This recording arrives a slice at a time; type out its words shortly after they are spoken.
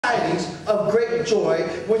tidings of great joy,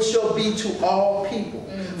 which shall be to all people.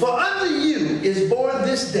 For unto you is born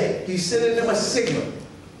this day. He's sending them a signal.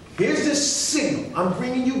 Here's this signal. I'm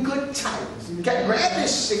bringing you good tidings. You got to grab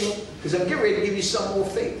this signal, because I'm getting ready to give you some more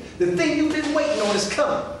faith. The thing you've been waiting on is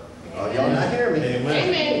coming. Oh, y'all not hearing me? Amen.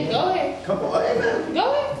 Amen. Go ahead. Come on. Amen.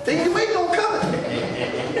 Go ahead. Thing you waiting on coming.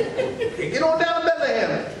 Get on down to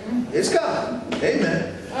Bethlehem. It's coming.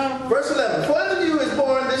 Amen. Verse 11. For unto you is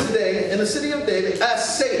born this day in the city of David a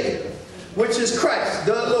Savior, which is Christ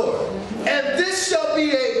the Lord. And this shall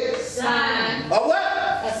be a sign. A what?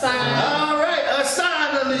 A sign. All right. A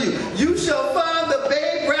sign unto you. You shall find the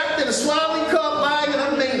babe wrapped in a swaddling cloth lying in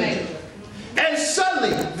a manger. And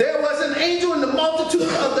suddenly there was an angel in the multitude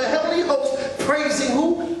of the heavenly host praising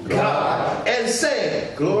who? God. And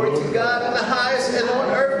saying, glory to God in the highest, and on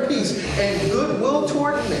earth peace and goodwill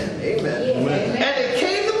toward men. Amen. Yeah. Amen. And it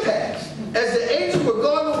came to pass, as the angels were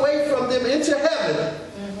going away from them into heaven,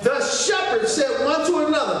 the shepherds said one to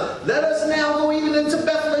another, let us now go even into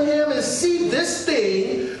Bethlehem and see this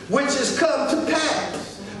thing which is come to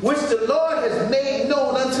pass, which the Lord has made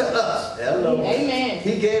known unto us. Hello. Amen.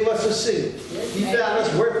 He gave us a signal. He found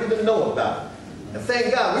us worthy to know about it. And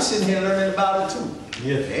thank God we're sitting here learning about it too.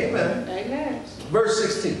 Yes. Amen. Amen. Verse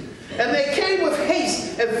 16. And they came with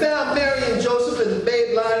haste and found Mary and Joseph and the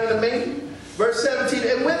babe lying in the manger. Verse 17.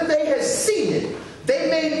 And when they had seen it, they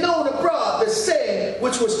made known abroad the saying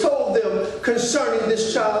which was told them concerning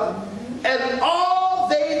this child. And all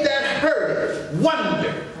they that heard it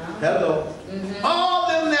wondered. Hello. All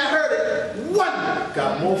them that heard it wondered.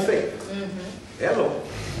 Got more faith. Hello.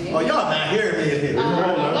 Oh, y'all not hearing me in here. Go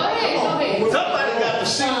ahead. Go ahead. Somebody got the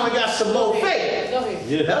signal and got some more faith. Go ahead.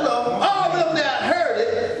 Yeah. Hello. All them that heard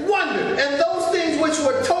it wondered. And those things which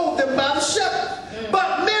were told them by the shepherd.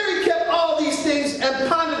 But Mary kept all these things and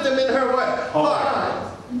pondered them in her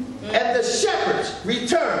heart. And the shepherds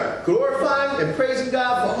returned, glorifying and praising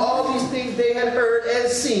God for all these things they had heard and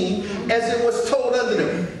seen, as it was told unto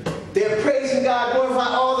them. They're praising God,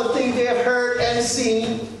 glorifying all the things they have heard and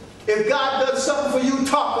seen. If God does something for you,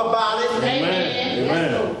 talk about it. Amen.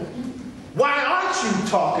 Amen. Why aren't you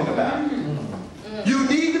talking about it? You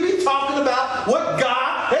need to be talking about what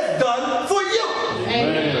God has done for you.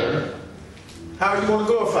 Amen. How are you going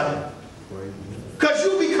to glorify Him? Because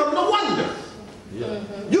you become the wonder.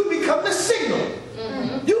 You become the signal.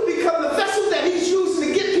 You become the vessel that He's using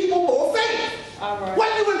to get people more faith. Right. When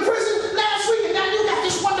you in prison last week and now you got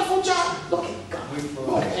this wonderful job. Look at God.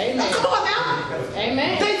 Amen. Now, come on now.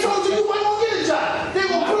 Amen. They told you weren't going to get a job. They're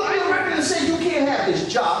going to put on your record and say you can't have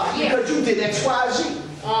this job because you did X, Y, Z.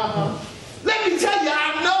 Let me tell you,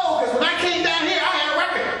 I know, because when I came down here, I had a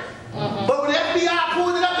record. But when the FBI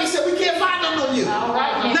pulled it up, they said we can't find nothing on you.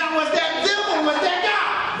 Right. Now, was that them or was that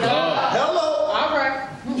God? Hello. All right.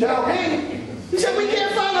 Tell me. He said we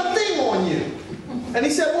can't find a thing on you. And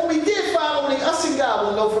he said, when we did find on you, us and God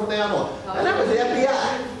will know from now on. And that was the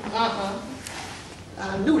FBI.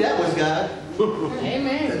 I knew that was God.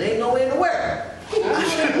 Amen. But there ain't nowhere in the world. There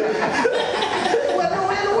wasn't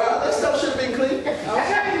nowhere in the world. That stuff should have been clean.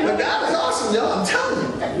 Okay. But God is awesome, y'all. I'm telling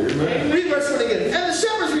you. Read verse 20 again. And the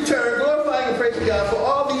shepherds returned, glorifying and praising God for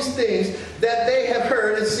all these things that they have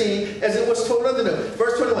heard and seen, as it was told unto them.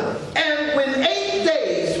 Verse 21. And when 8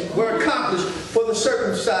 days were accomplished for the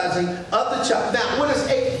circumcising of the child. Now, what is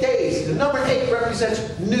 8 days? The number 8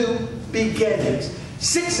 represents new beginnings.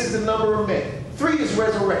 6 is the number of man. 3 is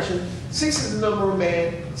resurrection. 6 is the number of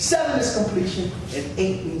man. 7 is completion. And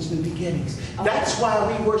 8 means new beginnings. That's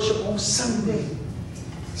why we worship on Sunday.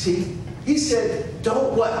 See, he said,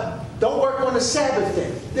 don't what? Don't work on the Sabbath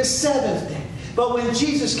day, the 7th day. But when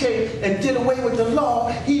Jesus came and did away with the law,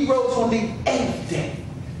 He rose on the 8th day.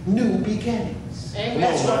 New beginnings. Amen.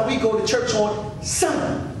 That's why we go to church on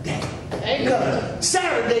Sunday. Because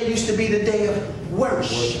Saturday used to be the day of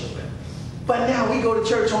worship. But now we go to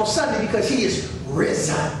church on Sunday because He is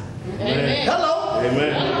risen. Amen. Hello?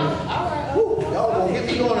 Amen. All right. Y'all gonna get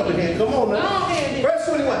me going up in here. Come on now. Verse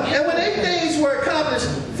 21. And when 8 days were accomplished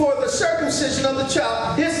for the circumcision of the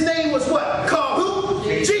child, His name was what? Called who?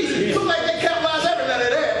 Jesus. Look like they capitalized everybody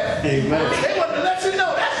there. Amen. They wanted to let you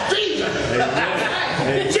know that's Jesus.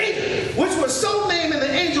 Jesus, which was so named in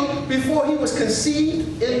the angel before He was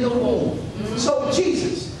conceived in the womb. So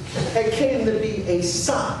Jesus had came to be a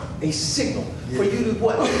sign, a signal for you to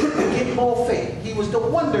what? To get more faith. He was the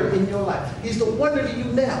wonder in your life. He's the wonder to you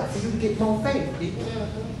now for you to get more faith, people.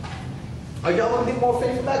 Are y'all going to get more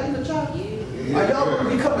faith about getting a job? Are y'all going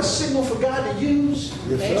to become a signal for God to use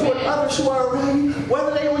toward others who are around you,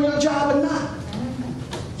 whether they're on your job or not?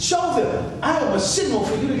 Show them, I am a signal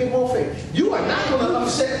for you to get more faith. You are not going to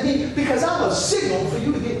upset me because I'm a signal for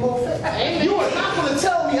you to get more faith. You are not going to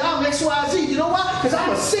tell me I'm X, Y, Z. You know why? Because I'm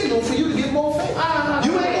a signal for you to get more faith.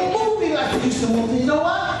 You ain't going to move me like you used to move me. You know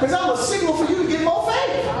why? Because I'm a signal for you to get more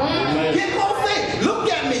faith. Get more faith.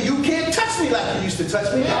 Look at me. You can't touch me like you used to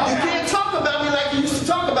touch me. You can't talk about me like you used to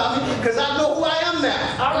talk about me, because I know who I am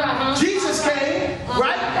now. Jesus came,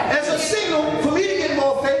 right, as a signal for me to get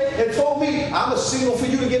more faith, and told me, I'm a signal for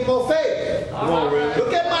you to get more faith.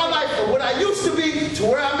 Look at my life from what I used to be to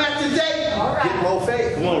where I'm at today. Get more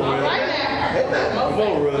faith. Come on, Red. Amen. Come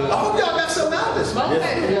on, Red. I hope y'all got something out of this.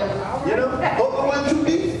 You know, hope it wasn't too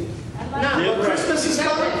deep. But Christmas is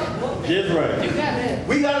coming. Just right.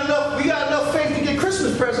 We got enough faith to get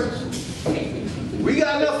Christmas presents. We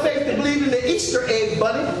got enough faith to believe in the Easter egg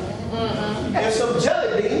bunny and some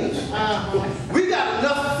jelly beans. We got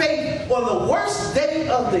enough faith on the worst day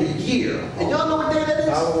of the year. And y'all know what day that is?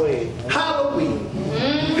 Halloween.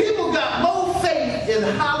 People got more faith in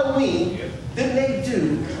Halloween than they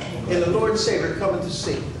do in the Lord and Savior coming to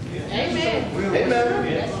save them. Amen.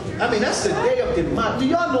 Amen. I mean, that's the day of the month. Do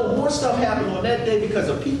y'all know more stuff happened on that day because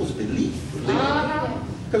of people's belief?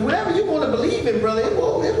 Because whatever you want to believe in, brother, it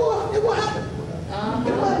will happen.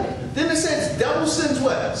 Then it says, devil sends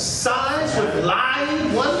what? Signs with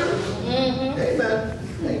lying wonders. Amen.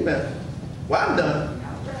 Amen. Well, I'm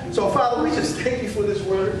done. So, Father, we just thank you for this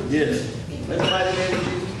word. Yes. In the mighty name of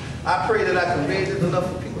Jesus, I pray that I conveyed it enough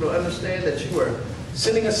for people to understand that you are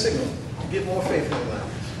sending a signal to get more faith in their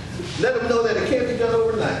lives. Let them know that it can't be done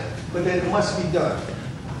overnight, but that it must be done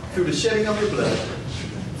through the shedding of your blood,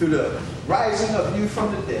 through the rising of you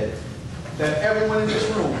from the dead, that everyone in this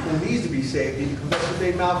room who needs to be saved need to confess with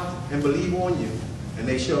their mouth and believe on you, and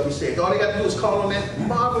they shall be saved. All they got to do is call on that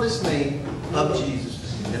marvelous name of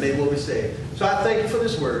Jesus, and they will be saved. So I thank you for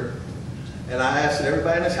this word, and I ask that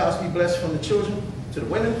everybody in this house be blessed, from the children to the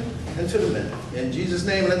women and to the men. In Jesus'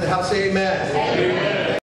 name, let the house say amen. Amen.